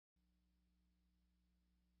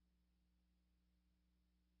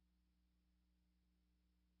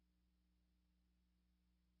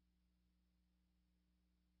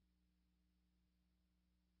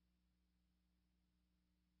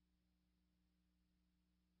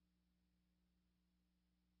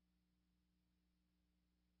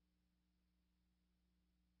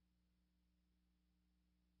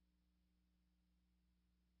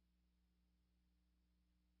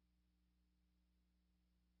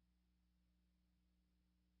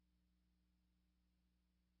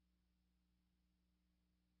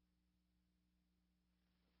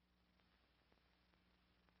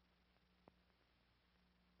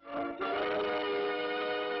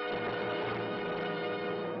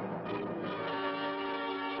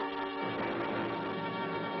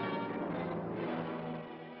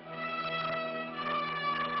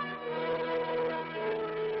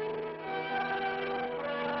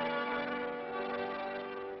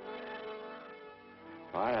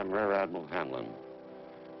Hi, I'm Rear Admiral Hanlon.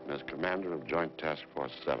 And as Commander of Joint Task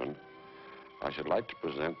Force 7, I should like to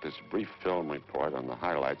present this brief film report on the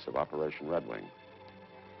highlights of Operation Redwing.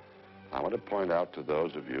 I want to point out to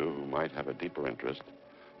those of you who might have a deeper interest,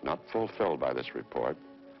 not fulfilled by this report,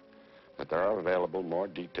 that there are available more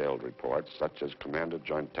detailed reports, such as Commander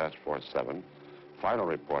Joint Task Force 7, Final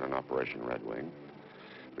Report on Operation Redwing,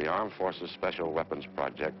 the Armed Forces Special Weapons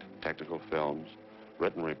Project, technical films,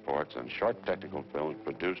 written reports, and short technical films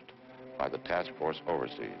produced by the task force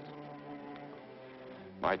overseas.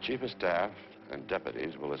 My Chief of Staff and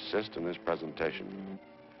deputies will assist in this presentation.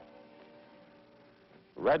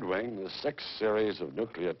 Redwing, the sixth series of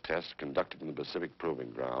nuclear tests conducted in the Pacific Proving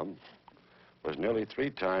Ground, was nearly 3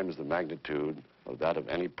 times the magnitude of that of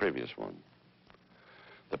any previous one.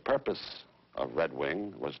 The purpose of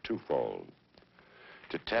Redwing was twofold: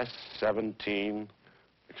 to test 17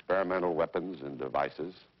 experimental weapons and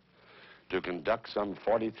devices, to conduct some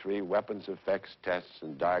 43 weapons effects tests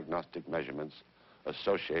and diagnostic measurements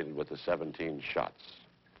associated with the 17 shots.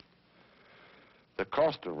 The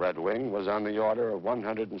cost of Redwing was on the order of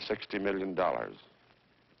 $160 million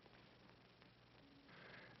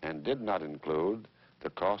and did not include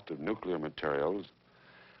the cost of nuclear materials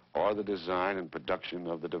or the design and production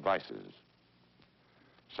of the devices.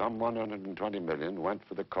 Some $120 million went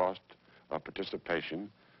for the cost of participation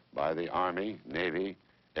by the Army, Navy,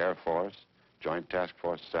 Air Force, Joint Task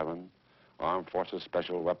Force 7, Armed Forces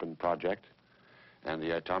Special Weapon Project, and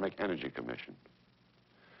the Atomic Energy Commission.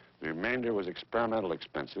 The remainder was experimental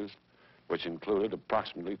expenses, which included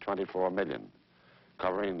approximately $24 million,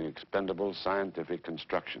 covering the expendable scientific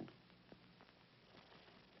construction.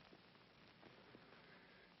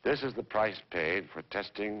 This is the price paid for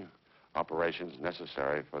testing operations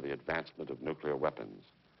necessary for the advancement of nuclear weapons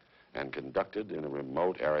and conducted in a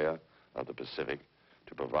remote area of the Pacific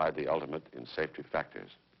to provide the ultimate in safety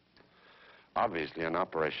factors. Obviously, an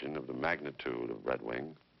operation of the magnitude of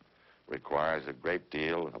Redwing requires a great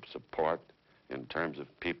deal of support in terms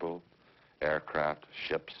of people, aircraft,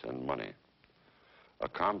 ships, and money. A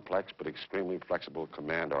complex but extremely flexible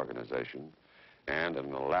command organization and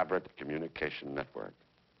an elaborate communication network.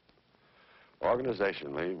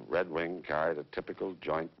 Organizationally, Redwing carried a typical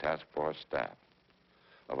Joint Task Force staff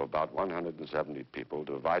of about 170 people,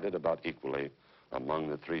 divided about equally among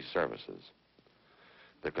the 3 services.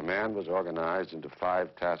 The command was organized into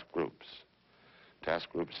 5 task groups: Task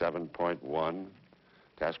Group 7.1,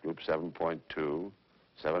 Task Group 7.2,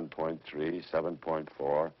 7.3,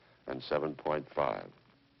 7.4, and 7.5.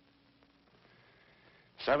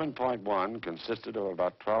 7.1 consisted of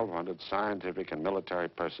about 1,200 scientific and military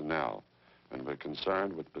personnel and were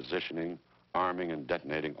concerned with positioning, arming, and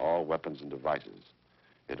detonating all weapons and devices.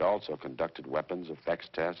 It also conducted weapons effects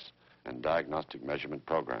tests and diagnostic measurement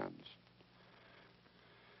programs.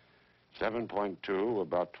 7.2,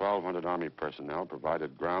 about 1,200 Army personnel,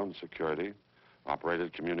 provided ground security,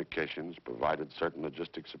 operated communications, provided certain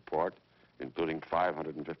logistic support, including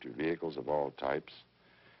 550 vehicles of all types,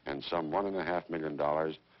 and some $1.5 million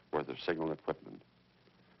worth of signal equipment.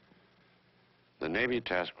 The Navy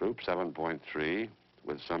Task Group 7.3,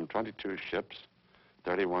 with some 22 ships,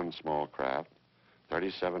 31 small craft,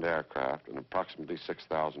 37 aircraft, and approximately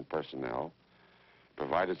 6,000 personnel,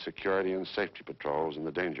 provided security and safety patrols in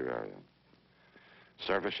the danger area.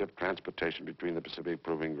 Surface ship transportation between the Pacific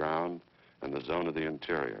Proving Ground and the zone of the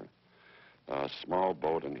interior. Small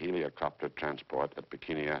boat and helicopter transport at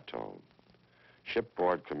Bikini Atoll.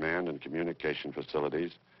 Shipboard command and communication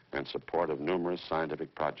facilities and support of numerous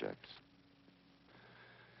scientific projects.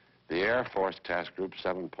 The Air Force Task Group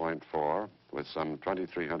 7.4, with some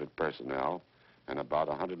 2,300 personnel and about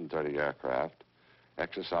 130 aircraft,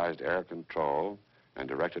 exercised air control and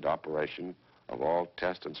directed operation of all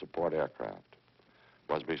test and support aircraft,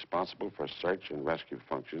 was responsible for search and rescue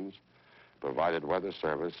functions, provided weather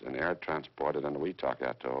service and air transport at Eniwetok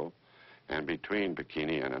Atoll and between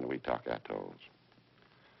Bikini and Eniwetok Atolls.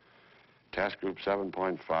 Task Group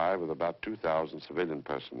 7.5, with about 2,000 civilian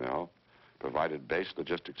personnel, provided base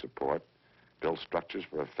logistic support, built structures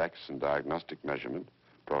for effects and diagnostic measurement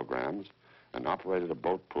programs, and operated a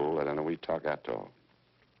boat pool at Eniwetok Atoll.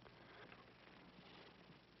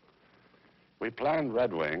 We planned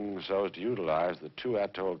Redwing so as to utilize the 2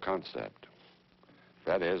 atoll concept.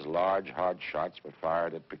 That is, large, hard shots were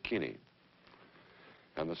fired at Bikini,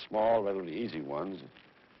 and the small, relatively easy ones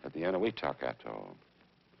at the Eniwetok Atoll.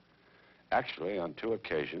 Actually, on 2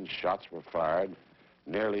 occasions, shots were fired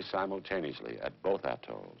nearly simultaneously at both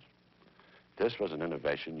atolls. This was an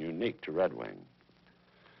innovation unique to Redwing.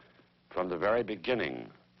 From the very beginning,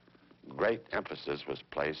 great emphasis was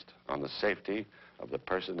placed on the safety of the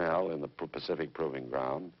personnel in the Pacific Proving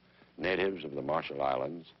Ground, natives of the Marshall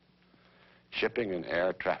Islands, shipping and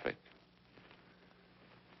air traffic.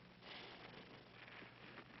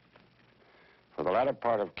 For the latter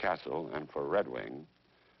part of Capsule and for Redwing,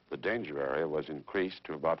 the danger area was increased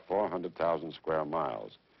to about 400,000 square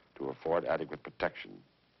miles to afford adequate protection.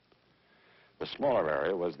 The smaller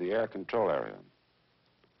area was the air control area.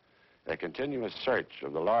 A continuous search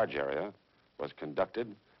of the large area was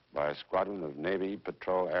conducted by a squadron of Navy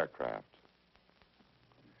patrol aircraft.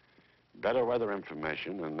 Better weather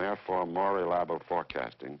information and therefore more reliable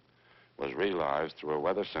forecasting was realized through a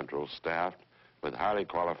weather central staffed with highly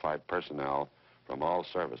qualified personnel from all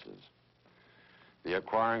services. The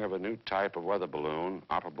acquiring of a new type of weather balloon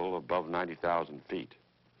operable above 90,000 feet,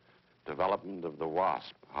 development of the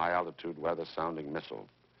WASP, high-altitude weather sounding missile,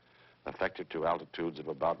 effective to altitudes of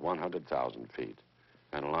about 100,000 feet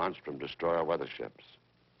and launched from destroyer weather ships,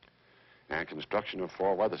 and construction of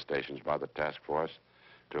 4 weather stations by the task force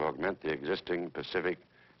to augment the existing Pacific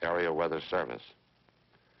Area Weather Service.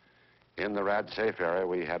 In the RAD-safe area,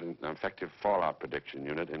 we had an effective fallout prediction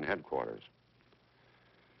unit in headquarters.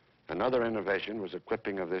 Another innovation was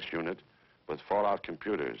equipping of this unit with fallout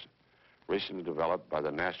computers, recently developed by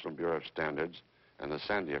the National Bureau of Standards and the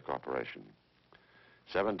Sandia Corporation.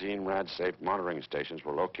 17 RAD-safe monitoring stations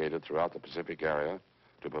were located throughout the Pacific area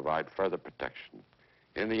to provide further protection.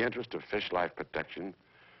 In the interest of fish life protection,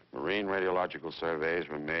 marine radiological surveys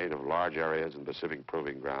were made of large areas in Pacific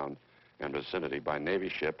Proving Ground and vicinity by Navy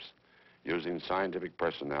ships using scientific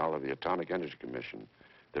personnel of the Atomic Energy Commission,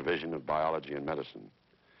 Division of Biology and Medicine.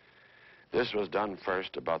 This was done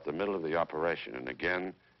first about the middle of the operation and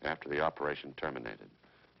again after the operation terminated.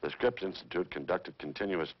 The Scripps Institute conducted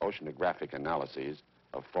continuous oceanographic analyses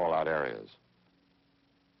of fallout areas.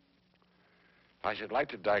 I should like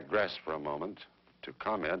to digress for a moment to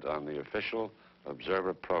comment on the official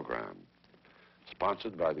observer program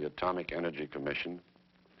sponsored by the Atomic Energy Commission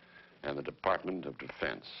and the Department of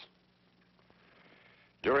Defense.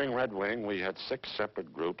 During Redwing, we had 6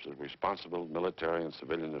 separate groups of responsible military and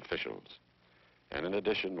civilian officials, and in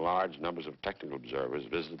addition, large numbers of technical observers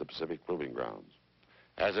visited the Pacific Proving Grounds.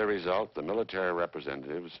 As a result, the military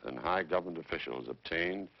representatives and high government officials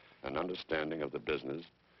obtained an understanding of the business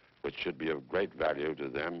which should be of great value to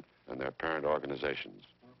them and their parent organizations.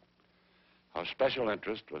 Of special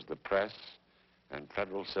interest was the press and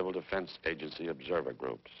Federal Civil Defense Agency observer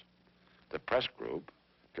groups. The press group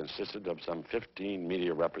consisted of some 15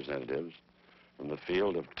 media representatives from the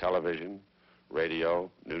field of television, radio,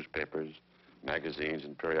 newspapers, magazines,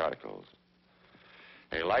 and periodicals.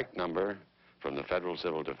 A like number from the Federal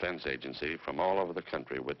Civil Defense Agency from all over the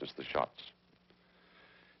country witnessed the shots.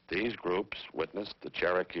 These groups witnessed the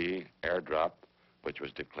Cherokee airdrop, which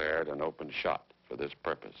was declared an open shot for this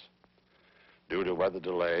purpose. Due to weather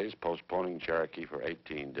delays postponing Cherokee for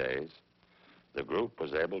 18 days, the group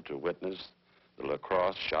was able to witness the La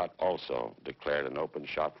Crosse shot, also declared an open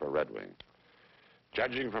shot for Redwing.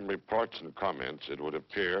 Judging from reports and comments, it would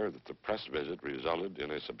appear that the press visit resulted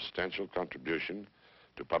in a substantial contribution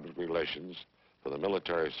to public relations for the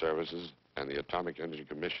military services and the Atomic Energy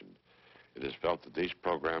Commission. It is felt that these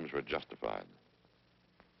programs were justified.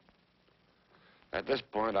 At this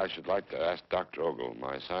point, I should like to ask Dr. Ogle,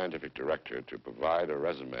 my scientific director, to provide a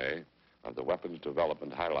resume of the weapons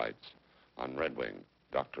development highlights on Redwing.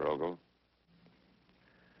 Dr. Ogle?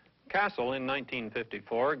 Capsule in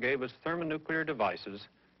 1954 gave us thermonuclear devices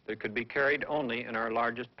that could be carried only in our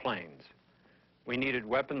largest planes. We needed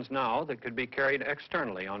weapons now that could be carried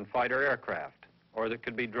externally on fighter aircraft, or that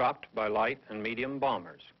could be dropped by light and medium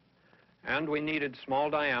bombers. And we needed small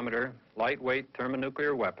diameter, lightweight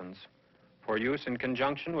thermonuclear weapons for use in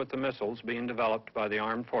conjunction with the missiles being developed by the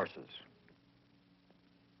armed forces.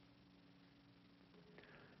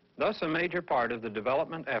 Thus, a major part of the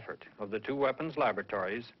development effort of the 2 weapons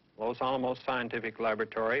laboratories, Los Alamos Scientific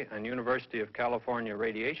Laboratory and University of California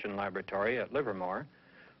Radiation Laboratory at Livermore,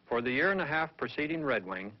 for the year and a half preceding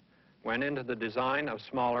Redwing, went into the design of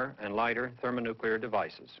smaller and lighter thermonuclear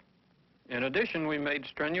devices. In addition, we made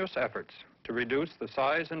strenuous efforts to reduce the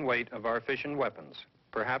size and weight of our fission weapons,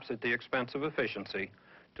 perhaps at the expense of efficiency,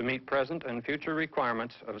 to meet present and future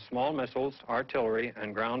requirements of small missiles, artillery,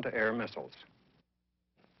 and ground-to-air missiles.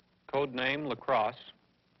 Code name La Crosse,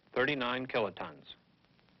 39 kilotons.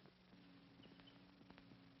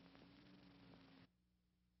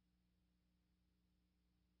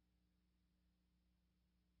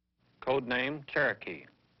 Code name Cherokee,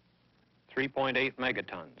 3.8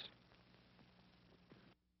 megatons.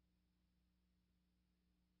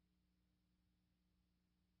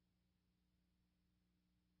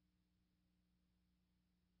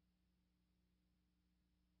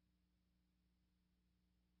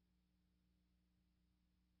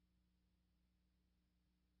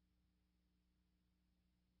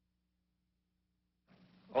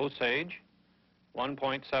 Osage,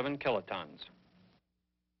 1.7 kilotons.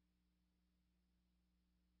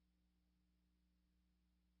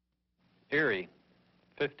 Erie,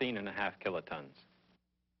 15.5 kilotons.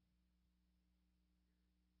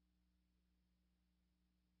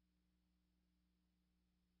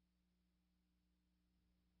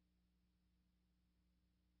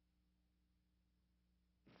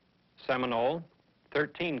 Seminole,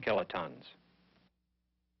 13 kilotons.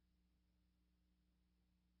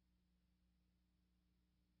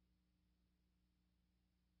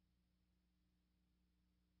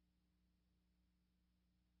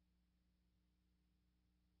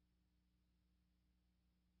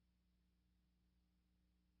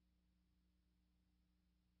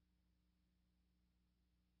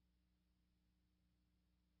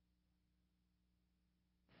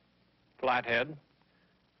 Flathead,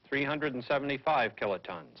 375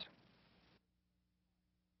 kilotons.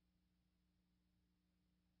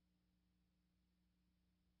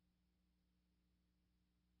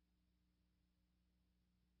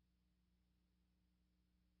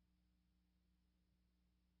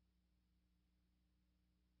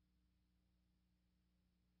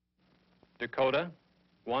 Dakota,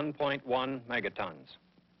 1.1 megatons.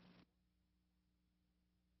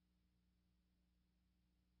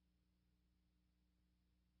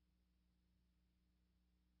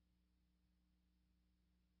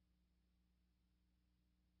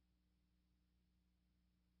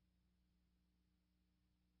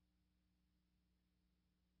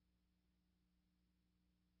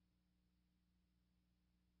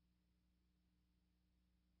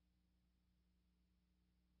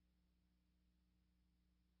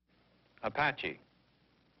 Apache,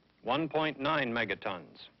 1.9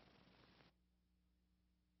 megatons.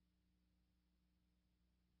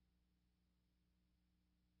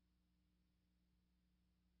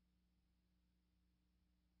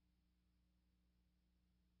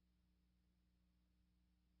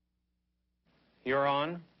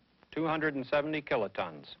 Huron, 270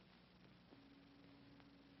 kilotons.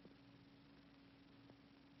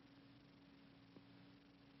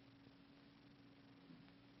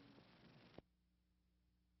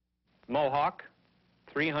 Mohawk,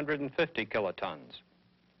 350 kilotons.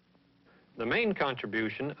 The main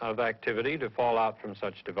contribution of activity to fallout from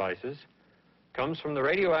such devices comes from the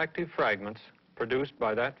radioactive fragments produced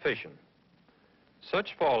by that fission.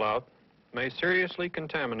 Such fallout may seriously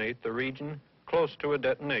contaminate the region close to a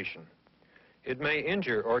detonation. It may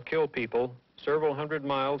injure or kill people several hundred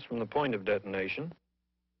miles from the point of detonation.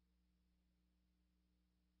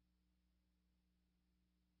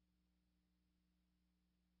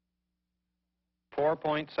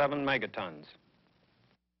 .7 megatons.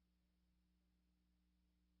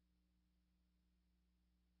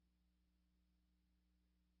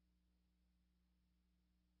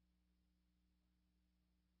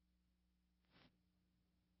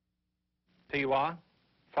 Piwa,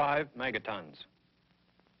 5 megatons.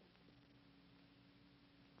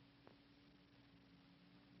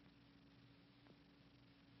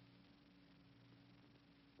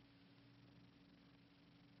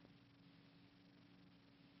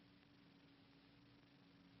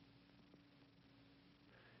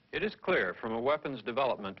 It is clear from a weapons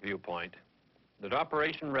development viewpoint that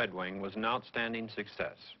Operation Redwing was an outstanding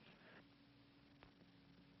success.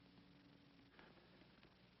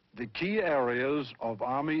 The key areas of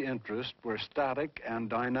Army interest were static and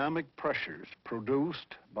dynamic pressures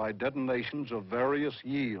produced by detonations of various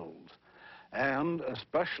yields, and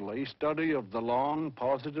especially study of the long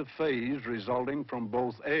positive phase resulting from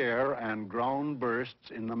both air and ground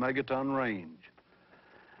bursts in the megaton range.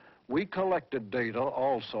 We collected data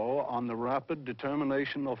also on the rapid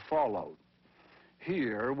determination of fallout.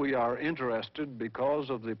 Here we are interested because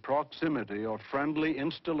of the proximity of friendly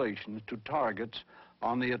installations to targets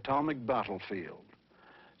on the atomic battlefield.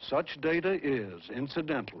 Such data is,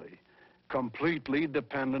 incidentally, completely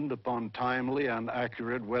dependent upon timely and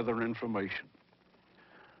accurate weather information.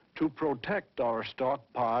 To protect our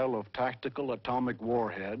stockpile of tactical atomic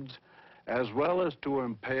warheads, as well as to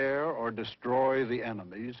impair or destroy the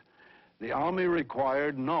enemies, the Army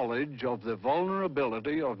required knowledge of the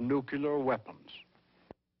vulnerability of nuclear weapons.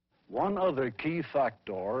 One other key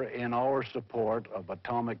factor in our support of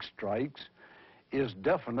atomic strikes is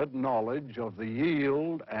definite knowledge of the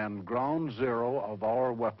yield and ground zero of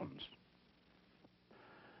our weapons.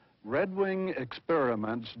 Redwing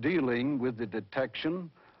experiments dealing with the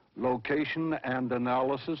detection, location, and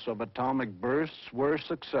analysis of atomic bursts were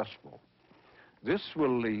successful. This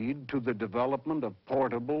will lead to the development of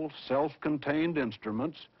portable, self-contained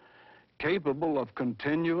instruments capable of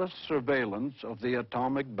continuous surveillance of the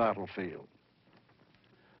atomic battlefield.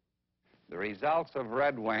 The results of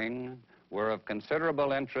Redwing were of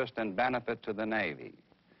considerable interest and benefit to the Navy.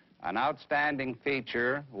 An outstanding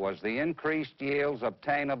feature was the increased yields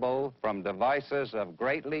obtainable from devices of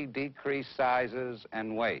greatly decreased sizes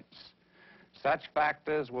and weights. Such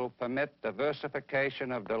factors will permit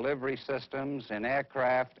diversification of delivery systems in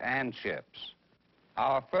aircraft and ships.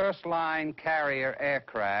 Our first-line carrier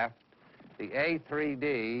aircraft, the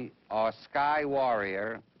A-3D, or Sky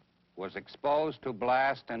Warrior, was exposed to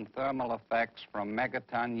blast and thermal effects from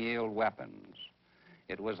megaton yield weapons.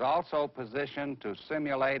 It was also positioned to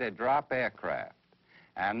simulate a drop aircraft,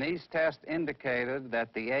 and these tests indicated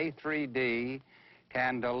that the A-3D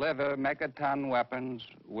can deliver megaton weapons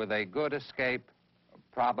with a good escape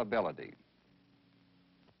probability.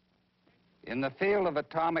 In the field of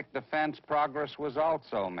atomic defense, progress was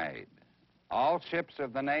also made. All ships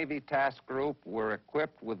of the Navy Task Group were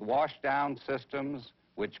equipped with washdown systems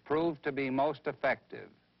which proved to be most effective.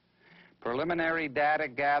 Preliminary data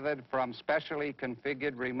gathered from specially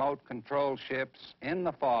configured remote control ships in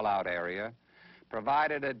the fallout area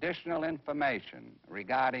provided additional information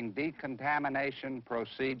regarding decontamination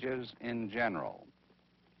procedures in general.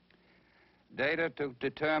 Data to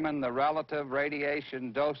determine the relative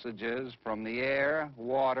radiation dosages from the air,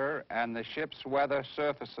 water, and the ship's weather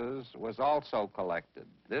surfaces was also collected.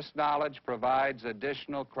 This knowledge provides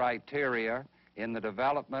additional criteria in the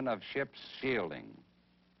development of ship's shielding.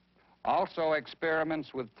 Also,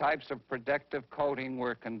 experiments with types of protective coating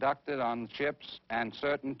were conducted on ships and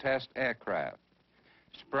certain test aircraft.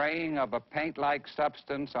 Spraying of a paint-like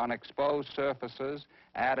substance on exposed surfaces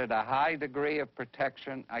added a high degree of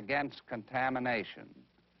protection against contamination.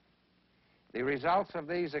 The results of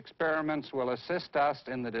these experiments will assist us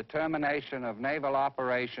in the determination of naval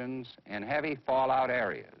operations in heavy fallout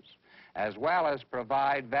areas, as well as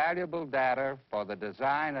provide valuable data for the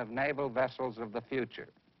design of naval vessels of the future.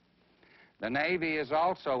 The Navy is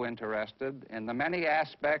also interested in the many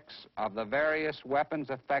aspects of the various weapons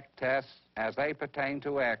effect tests as they pertain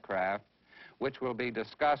to aircraft, which will be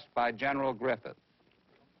discussed by General Griffith.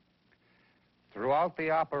 Throughout the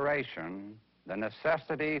operation, the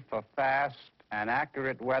necessity for fast and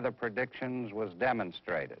accurate weather predictions was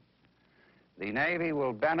demonstrated. The Navy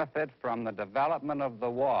will benefit from the development of the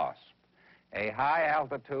WASP, a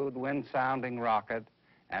high-altitude wind-sounding rocket,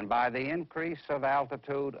 and by the increase of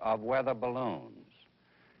altitude of weather balloons.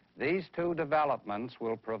 These two developments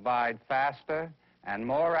will provide faster and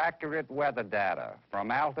more accurate weather data from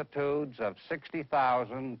altitudes of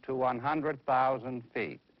 60,000 to 100,000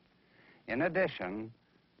 feet. In addition,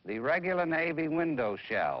 the regular Navy window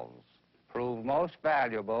shells prove most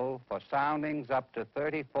valuable for soundings up to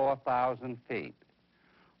 34,000 feet.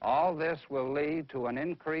 All this will lead to an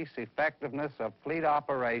increased effectiveness of fleet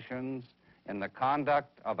operations in the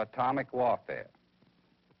conduct of atomic warfare.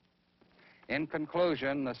 In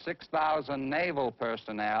conclusion, the 6,000 naval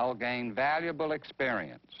personnel gain valuable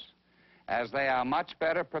experience, as they are much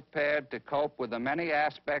better prepared to cope with the many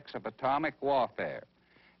aspects of atomic warfare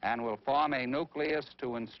and will form a nucleus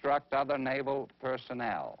to instruct other naval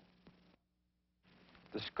personnel.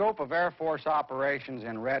 The scope of Air Force operations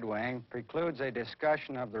in Redwing precludes a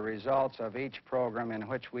discussion of the results of each program in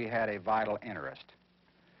which we had a vital interest.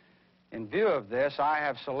 In view of this, I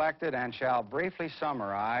have selected and shall briefly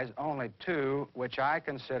summarize only two which I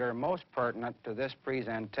consider most pertinent to this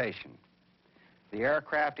presentation: the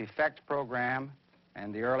Aircraft Effects Program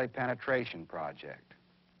and the Early Penetration Project.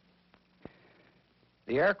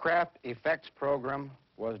 The Aircraft Effects Program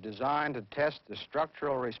was designed to test the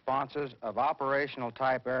structural responses of operational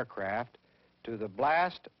type aircraft to the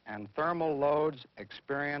blast and thermal loads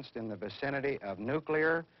experienced in the vicinity of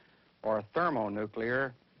nuclear or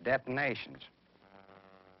thermonuclear detonations.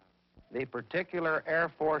 The particular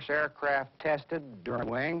Air Force aircraft tested during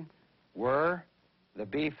wing were the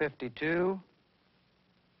B-52,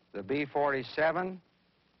 the B-47,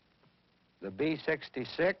 the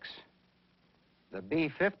B-66, the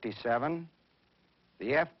B-57,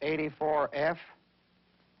 the F-84F,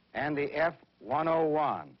 and the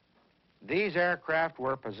F-101. These aircraft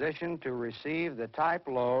were positioned to receive the type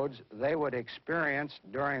loads they would experience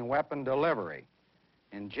during weapon delivery.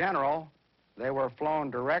 In general, they were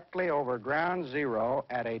flown directly over ground zero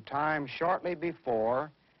at a time shortly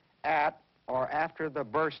before, at, or after the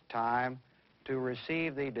burst time to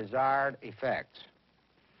receive the desired effects.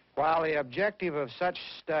 While the objective of such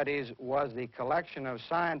studies was the collection of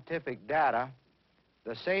scientific data,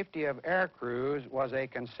 the safety of air crews was a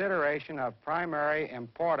consideration of primary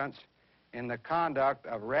importance in the conduct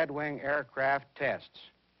of Redwing aircraft tests.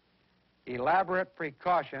 Elaborate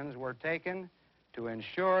precautions were taken to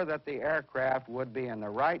ensure that the aircraft would be in the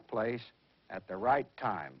right place at the right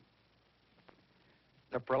time.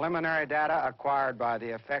 The preliminary data acquired by the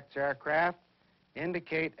effects aircraft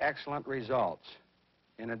indicate excellent results.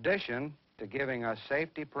 In addition to giving us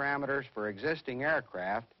safety parameters for existing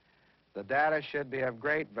aircraft, the data should be of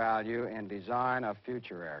great value in design of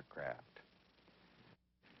future aircraft.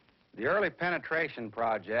 The early penetration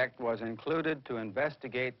project was included to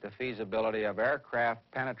investigate the feasibility of aircraft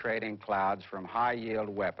penetrating clouds from high-yield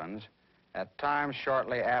weapons at times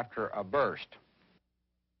shortly after a burst.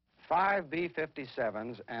 5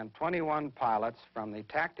 B-57s and 21 pilots from the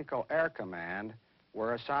Tactical Air Command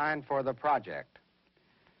were assigned for the project.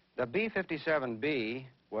 The B-57B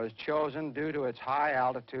was chosen due to its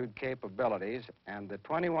high-altitude capabilities, and the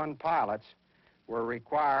 21 pilots were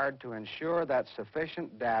required to ensure that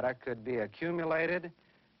sufficient data could be accumulated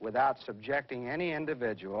without subjecting any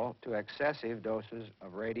individual to excessive doses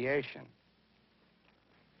of radiation.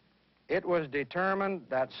 It was determined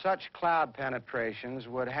that such cloud penetrations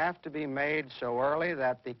would have to be made so early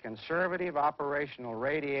that the conservative operational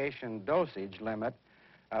radiation dosage limit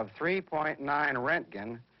of 3.9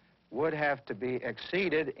 Roentgen would have to be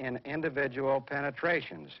exceeded in individual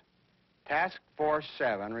penetrations. Task Force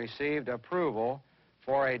 7 received approval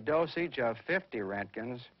for a dosage of 50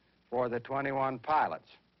 Roentgens for the 21 pilots.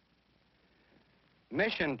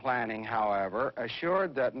 Mission planning, however,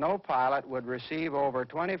 assured that no pilot would receive over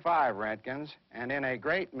 25 Roentgens, and in a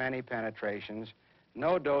great many penetrations,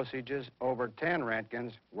 no dosages over 10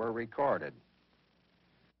 Roentgens were recorded.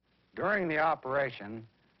 During the operation,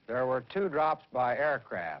 there were 2 drops by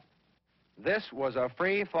aircraft. This was a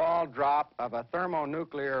free-fall drop of a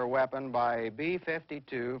thermonuclear weapon by a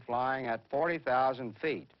B-52 flying at 40,000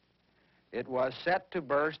 feet. It was set to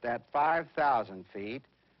burst at 5,000 feet,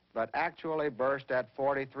 but actually burst at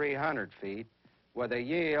 4,300 feet with a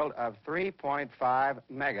yield of 3.5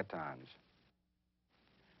 megatons.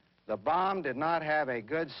 The bomb did not have a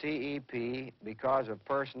good CEP because of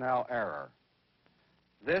personnel error.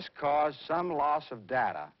 This caused some loss of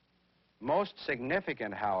data. Most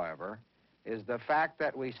significant, however, is the fact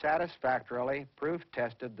that we satisfactorily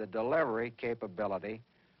proof-tested the delivery capability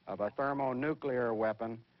of a thermonuclear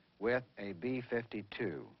weapon with a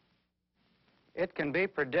B-52. It can be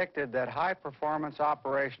predicted that high-performance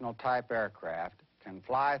operational type aircraft can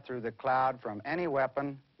fly through the cloud from any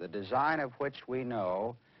weapon, the design of which we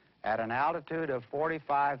know, at an altitude of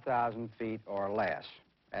 45,000 feet or less,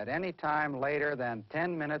 at any time later than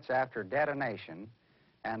 10 minutes after detonation,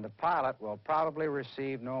 and the pilot will probably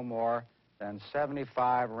receive no more than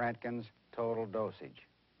 75 Roentgens total dosage.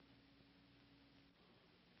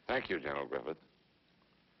 Thank you, General Griffith.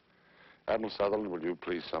 Admiral Sutherland, will you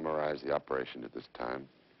please summarize the operation at this time?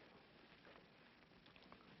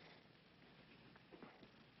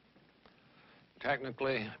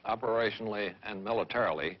 Technically, operationally, and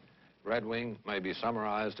militarily, Redwing may be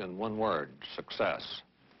summarized in one word: success.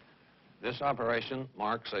 This operation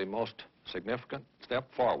marks a most significant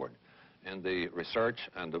step forward in the research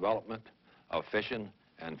and development of fission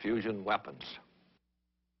and fusion weapons.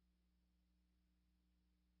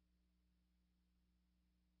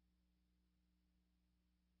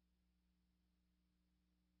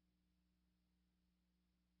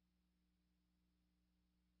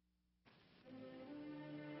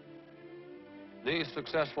 These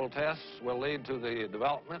successful tests will lead to the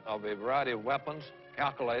development of a variety of weapons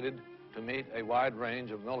calculated to meet a wide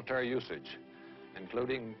range of military usage,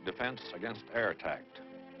 including defense against air attack.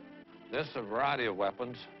 This variety of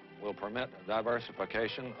weapons will permit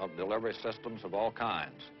diversification of delivery systems of all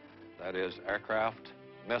kinds, that is, aircraft,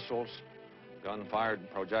 missiles,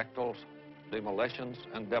 gun-fired projectiles, demolitions,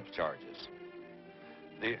 and depth charges.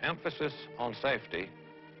 The emphasis on safety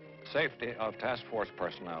of task force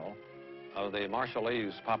personnel, of the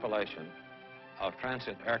Marshallese population, of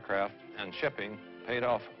transit aircraft and shipping paid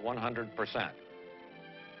off 100%.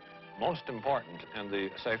 Most important in the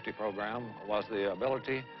safety program was the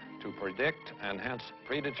ability to predict and hence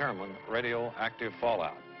predetermine radioactive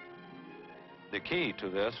fallout. The key to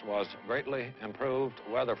this was greatly improved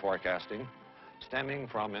weather forecasting stemming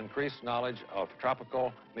from increased knowledge of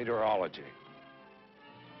tropical meteorology.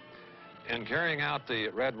 In carrying out the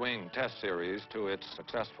Redwing test series to its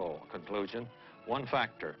successful conclusion, one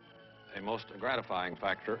factor, a most gratifying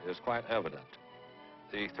factor, is quite evident.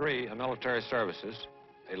 The 3 military services,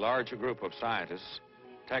 a large group of scientists,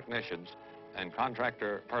 technicians, and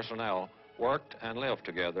contractor personnel worked and lived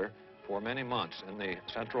together for many months in the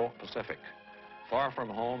Central Pacific, far from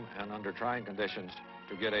home and under trying conditions,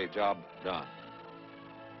 to get a job done.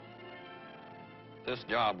 This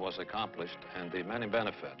job was accomplished, and the many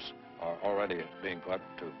benefits are already being put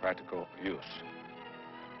to practical use.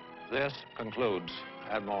 This concludes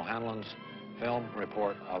Admiral Hanlon's film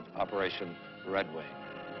report of Operation Redwing.